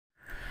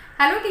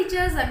Hello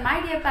teachers and my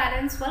dear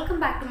parents, welcome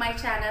back to my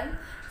channel.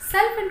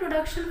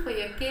 Self-introduction for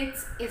your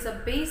kids is a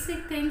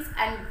basic things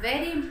and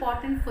very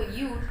important for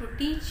you to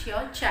teach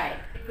your child.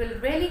 It will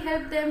really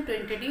help them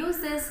to introduce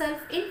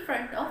themselves in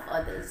front of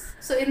others.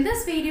 So in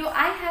this video,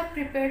 I have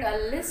prepared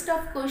a list of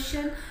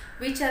questions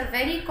which are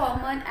very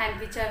common and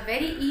which are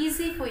very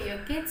easy for your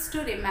kids to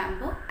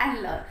remember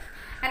and learn.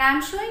 And I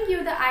am showing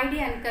you the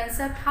idea and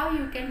concept how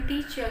you can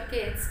teach your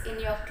kids in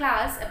your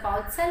class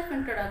about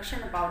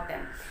self-introduction about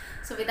them.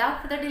 So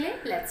without further delay,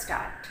 let's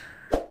start.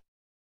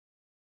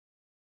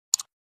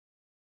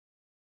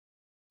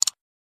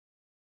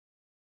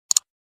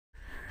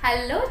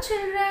 Hello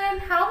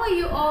children, how are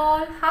you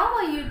all? How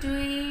are you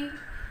doing?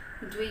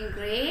 Doing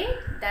great?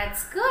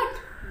 That's good.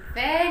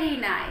 Very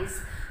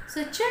nice.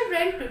 So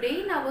children,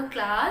 today in our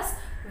class,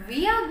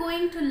 we are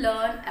going to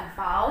learn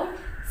about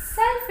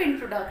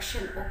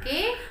self-introduction,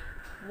 okay?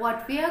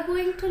 What we are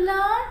going to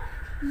learn?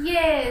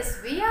 Yes,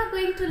 we are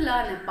going to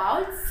learn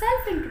about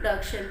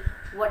self-introduction.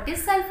 What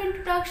is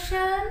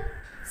self-introduction?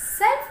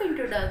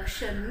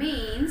 Self-introduction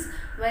means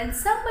when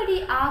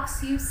somebody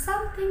asks you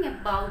something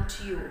about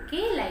you,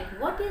 okay? Like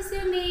what is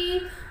your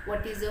name?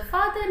 What is your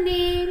father's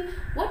name?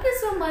 What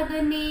is your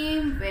mother's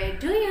name? Where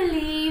do you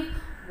live?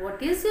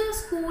 What is your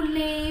school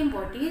name?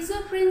 What is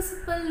your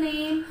principal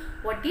name?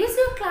 What is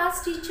your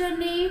class teacher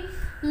name?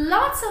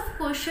 Lots of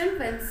questions.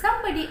 When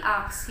somebody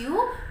asks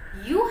you,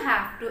 you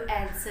have to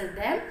answer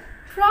them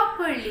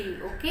properly,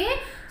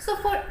 okay? So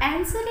for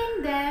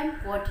answering them,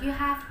 what you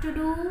have to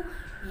do?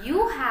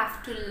 You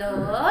have to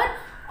learn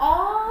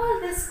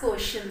all these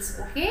questions,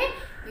 okay?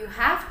 You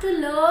have to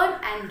learn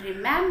and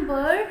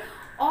remember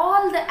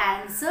all the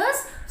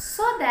answers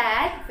so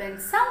that when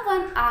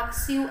someone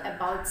asks you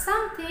about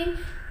something,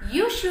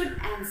 you should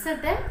answer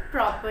them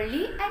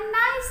properly and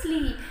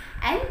nicely,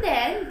 and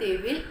then they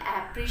will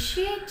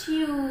appreciate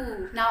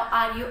you. Now,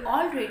 are you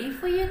all ready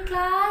for your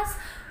class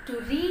to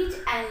read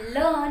and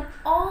learn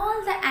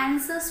all the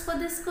answers for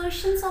these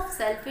questions of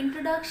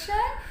self-introduction?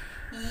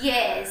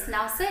 Yes.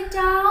 Now sit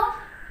down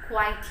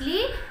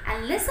quietly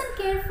and listen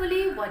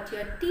carefully what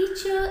your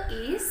teacher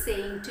is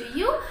saying to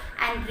you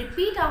and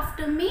repeat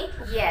after me.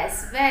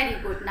 Yes,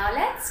 very good. Now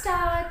let's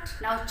start.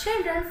 Now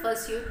children,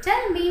 first you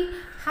tell me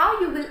how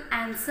you will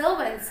answer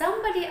when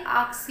somebody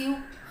asks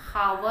you,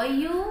 how are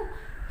you?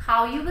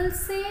 How you will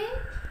say?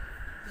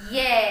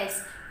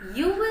 Yes,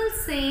 you will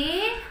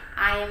say,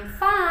 I am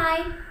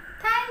fine,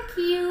 thank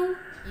you.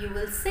 You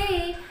will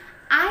say,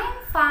 I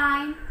am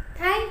fine,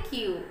 thank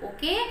you.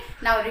 Okay,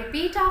 now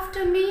repeat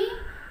after me.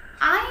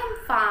 I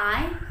am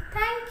fine,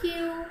 thank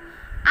you.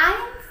 I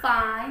am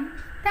fine,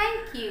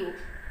 thank you.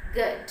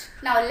 Good.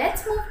 Now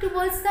let's move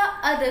towards the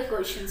other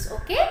questions,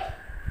 okay?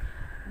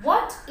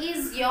 What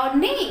is your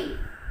name?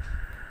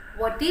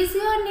 What is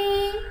your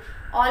name?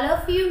 All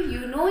of you,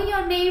 you know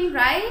your name,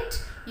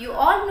 right? You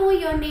all know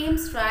your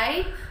names,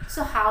 right?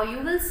 So how you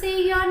will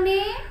say your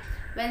name?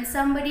 When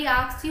somebody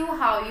asks you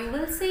how you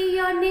will say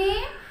your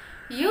name,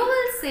 you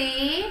will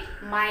say,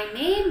 my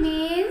name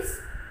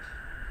is,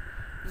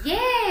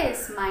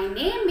 yes, my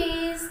name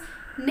is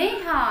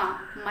Neha.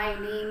 My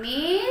name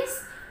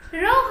is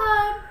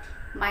Rohan.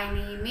 My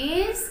name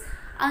is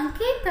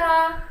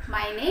Ankita.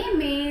 My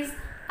name is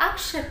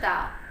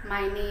Akshata.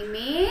 My name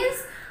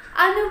is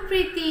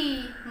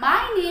Anupriti.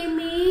 My name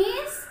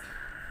is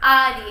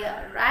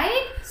Arya,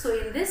 right? So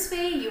in this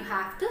way you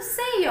have to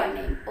say your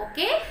name,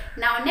 okay?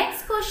 Now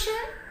next question.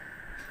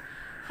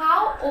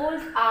 How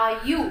old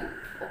are you?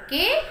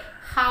 Okay?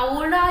 How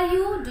old are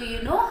you? Do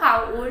you know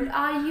how old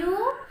are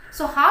you?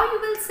 So how you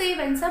will say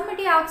when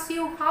somebody asks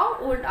you how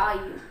old are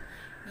you?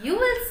 You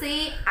will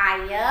say I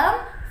am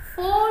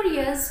 4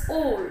 years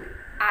old.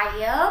 I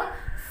am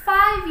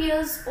 5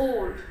 years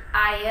old.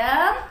 I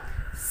am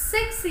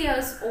 6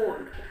 years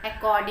old.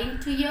 According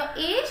to your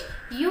age,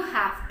 you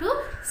have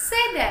to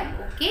say them,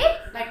 okay?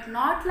 But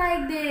not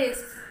like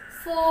this,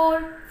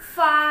 4,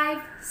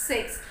 5,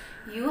 6.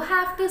 You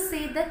have to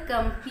say the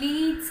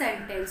complete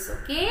sentence,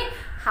 okay?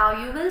 How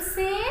you will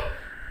say?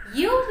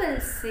 You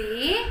will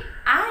say,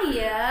 I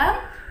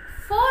am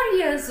 4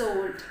 years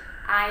old.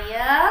 I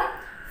am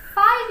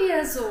 5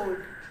 years old.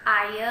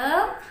 I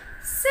am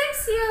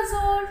 6 years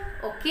old,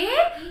 okay?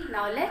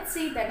 Now let's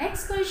see the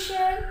next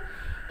question.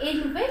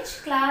 In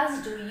which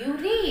class do you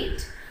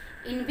read?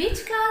 In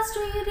which class do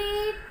you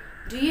read?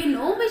 Do you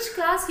know which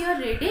class you are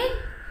reading?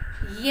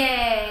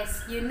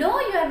 Yes, you know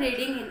you are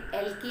reading in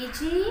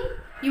LKG.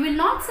 You will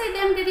not say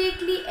them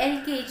directly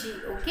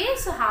LKG, okay?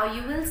 So how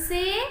you will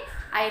say?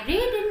 I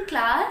read in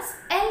class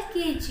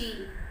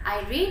LKG.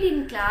 I read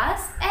in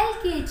class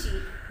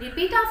LKG.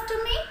 Repeat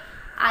after me.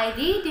 I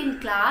read in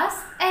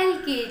class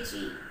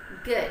LKG.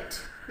 Good.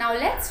 Now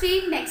let's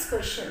read next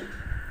question.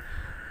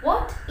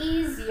 What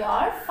is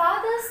your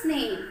father's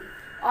name?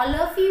 All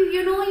of you,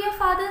 you know your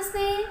father's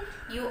name.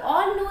 You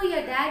all know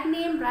your dad's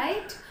name,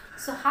 right?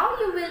 So how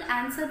you will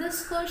answer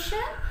this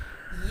question?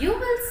 You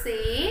will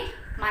say,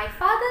 my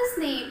father's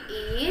name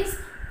is,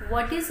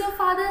 what is your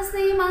father's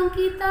name,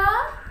 Ankita?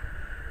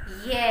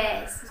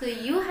 Yes. So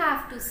you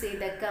have to say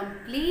the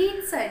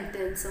complete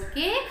sentence,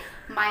 okay?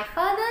 My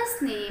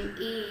father's name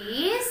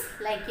is,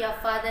 like your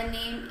father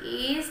name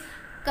is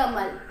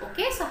Kamal.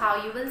 Okay, so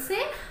how you will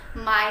say?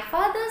 My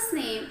father's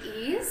name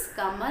is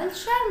Kamal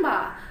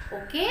Sharma.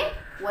 Okay,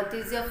 what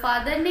is your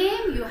father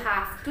name? You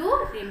have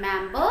to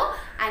remember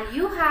and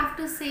you have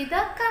to say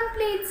the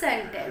complete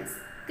sentence.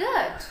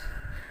 Good.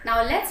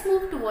 Now let's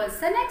move towards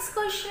the next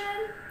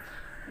question.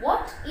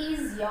 What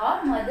is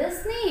your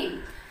mother's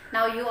name?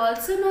 Now you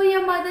also know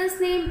your mother's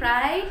name,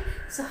 right?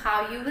 So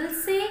how you will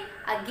say?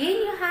 Again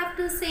you have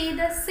to say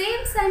the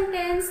same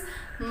sentence.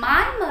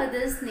 My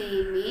mother's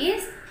name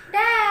is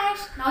dash.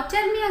 Now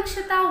tell me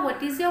Akshata,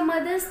 what is your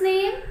mother's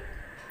name?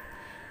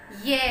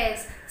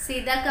 Yes,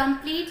 say the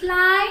complete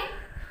line.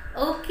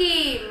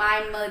 Okay,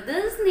 my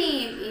mother's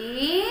name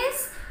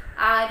is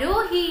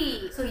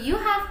Arohi. So you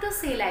have to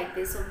say like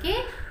this,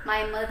 okay?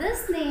 My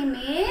mother's name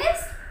is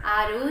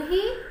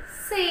Arohi.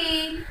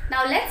 Say.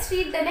 Now let's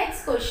read the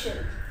next question.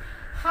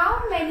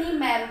 How many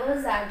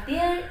members are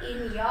there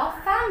in your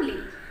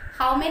family?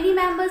 How many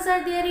members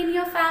are there in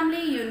your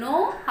family? You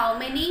know how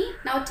many?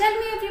 Now tell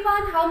me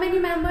everyone, how many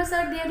members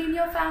are there in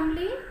your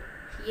family?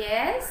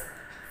 Yes,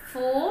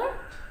 4,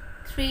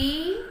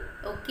 3,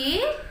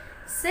 okay,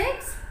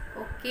 6,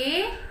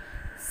 okay,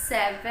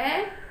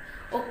 7,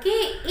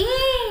 okay,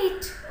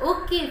 8,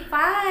 okay,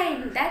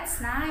 fine, that's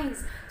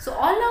nice. So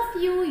all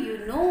of you,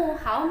 you know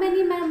how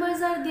many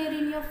members are there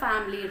in your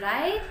family,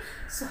 right?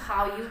 So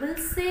how you will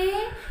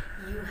say?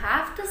 You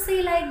have to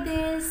say like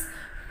this.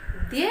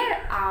 There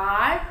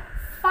are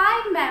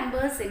 5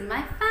 members in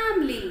my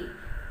family.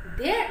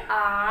 There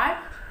are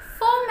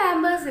 4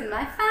 members in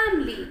my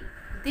family.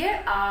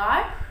 There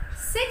are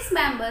 6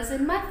 members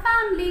in my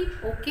family.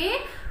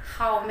 Okay.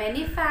 How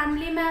many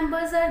family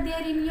members are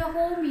there in your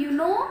home? You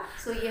know.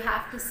 So you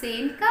have to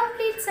say in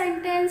complete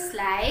sentence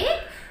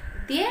like,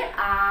 there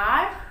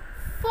are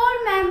 4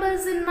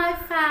 members in my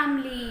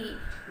family.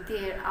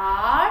 There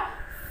are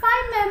 5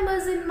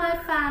 members in my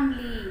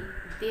family.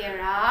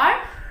 There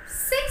are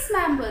 6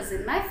 members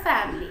in my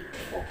family.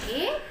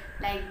 Okay,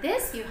 like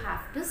this you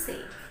have to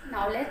say.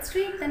 Now let's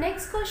read the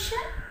next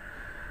question.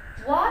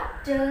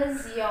 What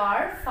does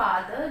your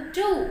father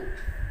do?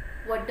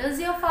 What does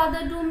your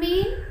father do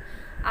mean?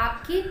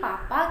 आपके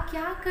पापा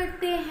क्या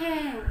करते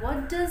हैं?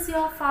 What does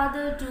your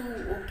father do?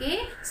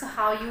 Okay, so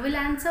how you will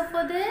answer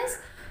for this?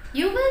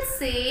 You will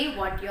say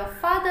what your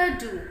father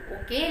do,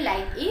 okay?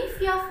 Like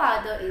if your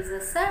father is a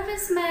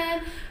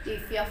serviceman,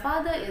 if your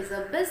father is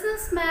a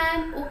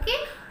businessman, okay?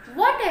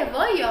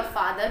 Whatever your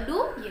father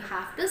do, you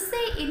have to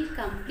say in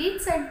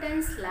complete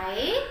sentence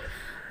like,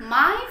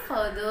 my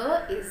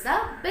father is a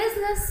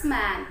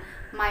businessman.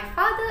 My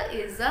father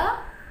is a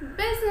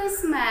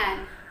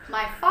businessman.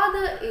 My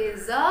father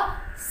is a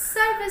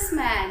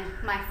serviceman.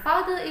 My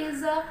father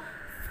is a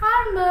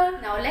farmer.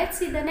 Now let's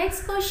see the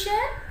next question.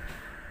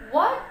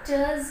 What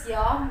does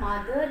your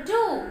mother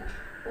do?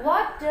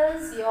 What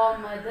does your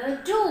mother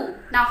do?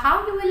 Now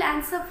how you will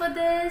answer for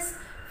this?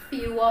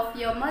 Few of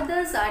your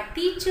mothers are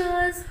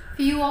teachers.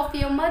 Few of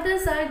your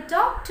mothers are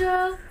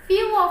doctors.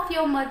 Few of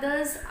your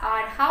mothers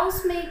are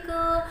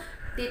housemaker.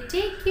 They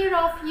take care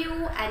of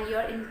you and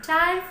your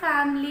entire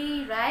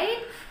family,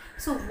 right?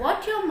 So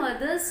what your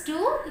mothers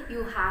do,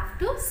 you have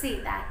to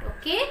say that,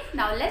 okay?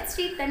 Now let's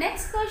read the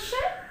next question.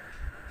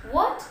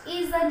 What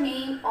is the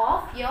name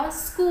of your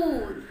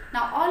school?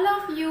 Now all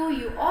of you,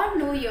 you all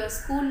know your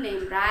school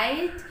name,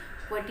 right?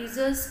 What is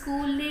your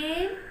school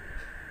name?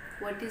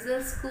 What is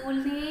your school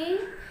name?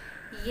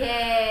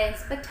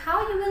 Yes, but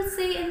how you will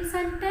say in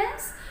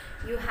sentence?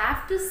 You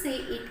have to say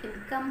it in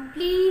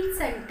complete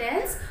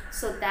sentence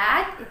so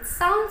that it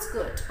sounds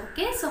good.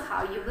 Okay, so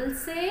how you will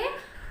say?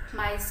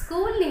 My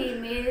school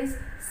name is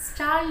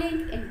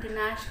Starling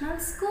International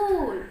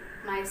School.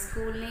 My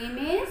school name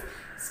is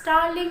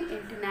Starling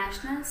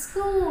International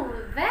School.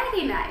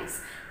 Very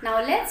nice. Now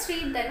let's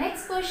read the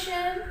next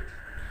question.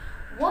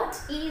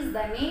 What is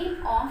the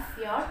name of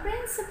your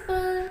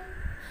principal?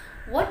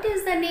 What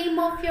is the name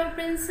of your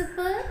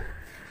principal?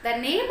 The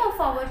name of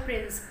our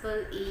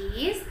principal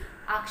is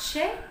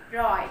Akshay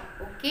Roy.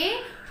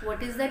 Okay.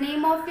 What is the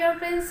name of your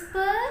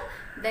principal?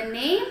 The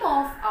name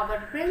of our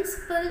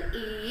principal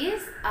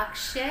is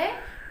Akshay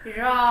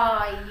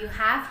Roy. You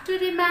have to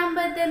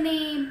remember the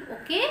name.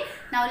 Okay.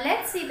 Now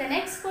let's see the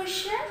next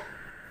question.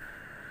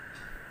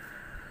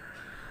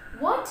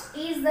 What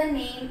is the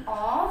name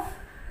of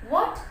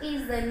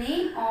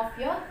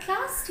your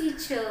class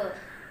teacher?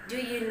 Do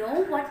you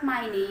know what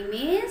my name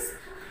is?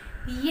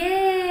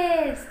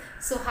 Yes.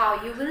 So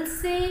how you will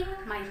say?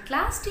 My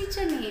class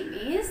teacher name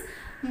is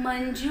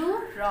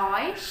Manju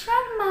Roy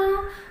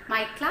Sharma.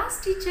 My class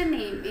teacher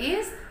name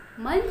is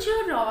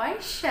Manju Roy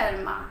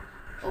Sharma.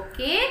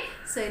 Okay.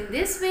 So in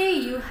this way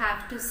you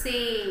have to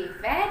say.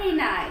 Very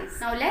nice.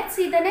 Now let's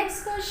see the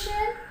next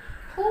question.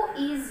 Who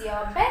is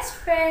your best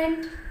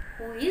friend?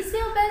 Who is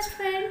your best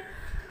friend?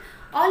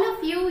 All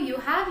of you, you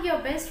have your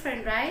best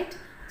friend, right?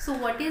 So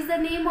what is the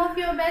name of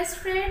your best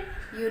friend?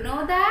 You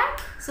know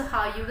that? So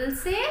how you will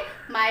say?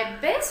 My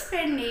best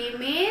friend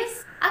name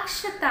is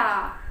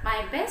Akshata.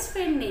 My best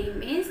friend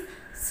name is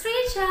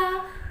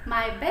Srija.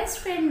 My best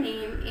friend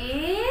name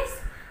is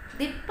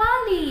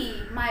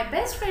Dipali. My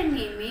best friend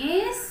name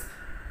is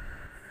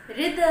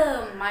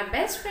Rhythm. My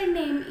best friend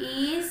name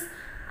is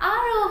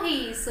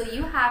Arohi. So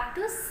you have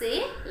to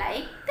say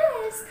like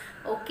this.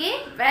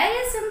 Okay,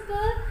 very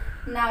simple.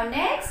 Now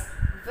next,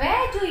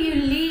 where do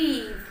you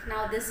live?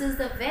 Now this is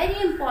the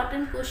very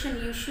important question.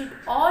 You should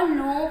all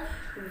know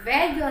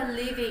where you are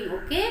living.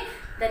 Okay,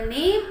 the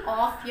name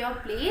of your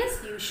place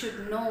you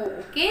should know.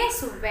 Okay,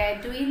 so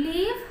where do you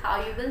live?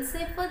 How you will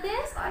say for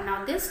this?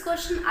 Now this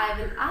question I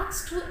will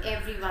ask to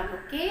everyone.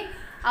 Okay,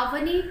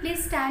 Avani,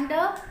 please stand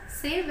up.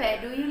 Say, where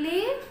do you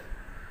live?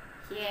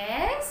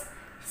 Yes,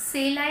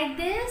 say like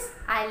this.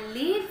 I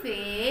live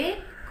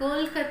in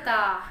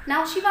Kolkata.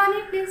 Now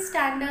Shivani, please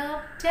stand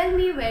up. Tell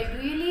me, where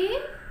do you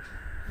live?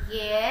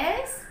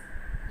 Yes,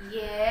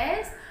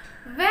 yes,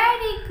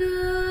 very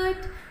good.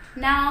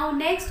 Now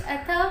next,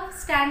 Athab,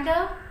 stand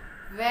up.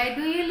 Where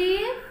do you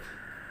live?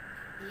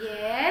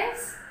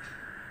 Yes,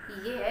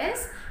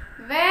 yes,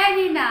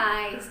 very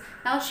nice.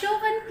 Now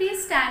Shovan,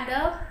 please stand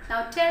up.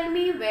 Now tell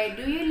me, where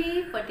do you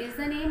live? What is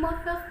the name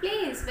of your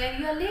place where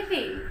you are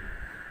living?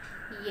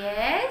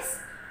 Yes,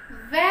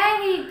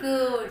 very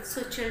good.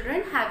 So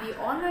children, have you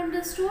all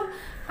understood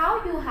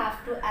how you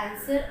have to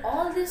answer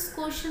all these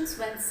questions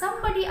when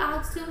somebody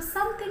asks you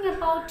something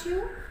about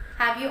you?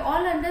 Have you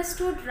all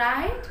understood,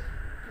 right?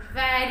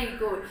 Very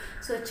good.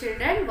 So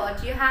children,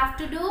 what you have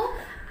to do,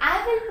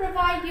 I will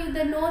provide you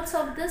the notes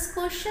of these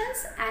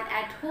questions, and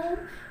at home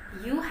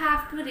you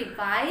have to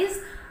revise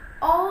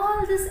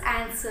all these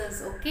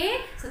answers,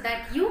 okay, so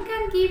that you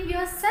can give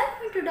your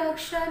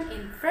self-introduction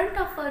in front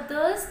of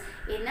others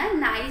in a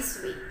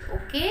nice way.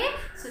 Okay,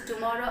 so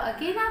tomorrow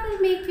again I will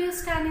make you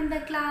stand in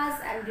the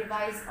class and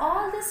revise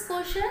all these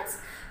questions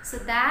so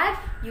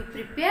that you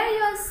prepare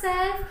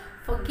yourself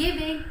for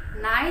giving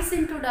nice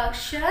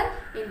introduction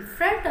in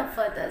front of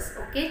others.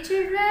 Okay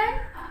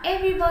children,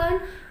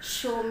 everyone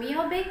show me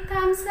your big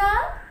thumbs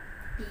up.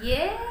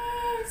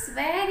 Yes,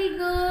 very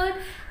good.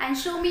 And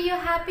show me your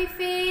happy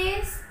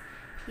face.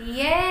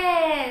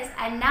 Yes,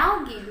 and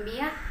now give me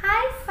a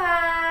high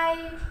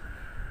five.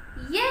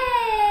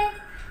 Yes,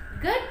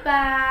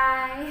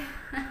 goodbye.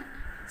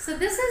 So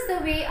this is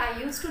the way I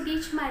used to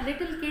teach my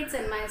little kids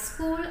in my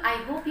school. I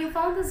hope you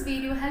found this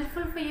video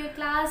helpful for your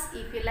class.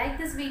 If you like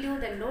this video,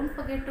 then don't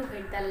forget to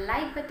hit the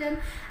like button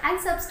and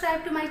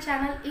subscribe to my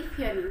channel if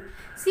you are new.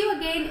 See you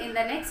again in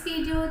the next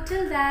video.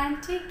 Till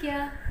then, take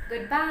care,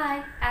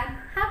 goodbye and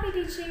happy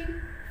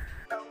teaching.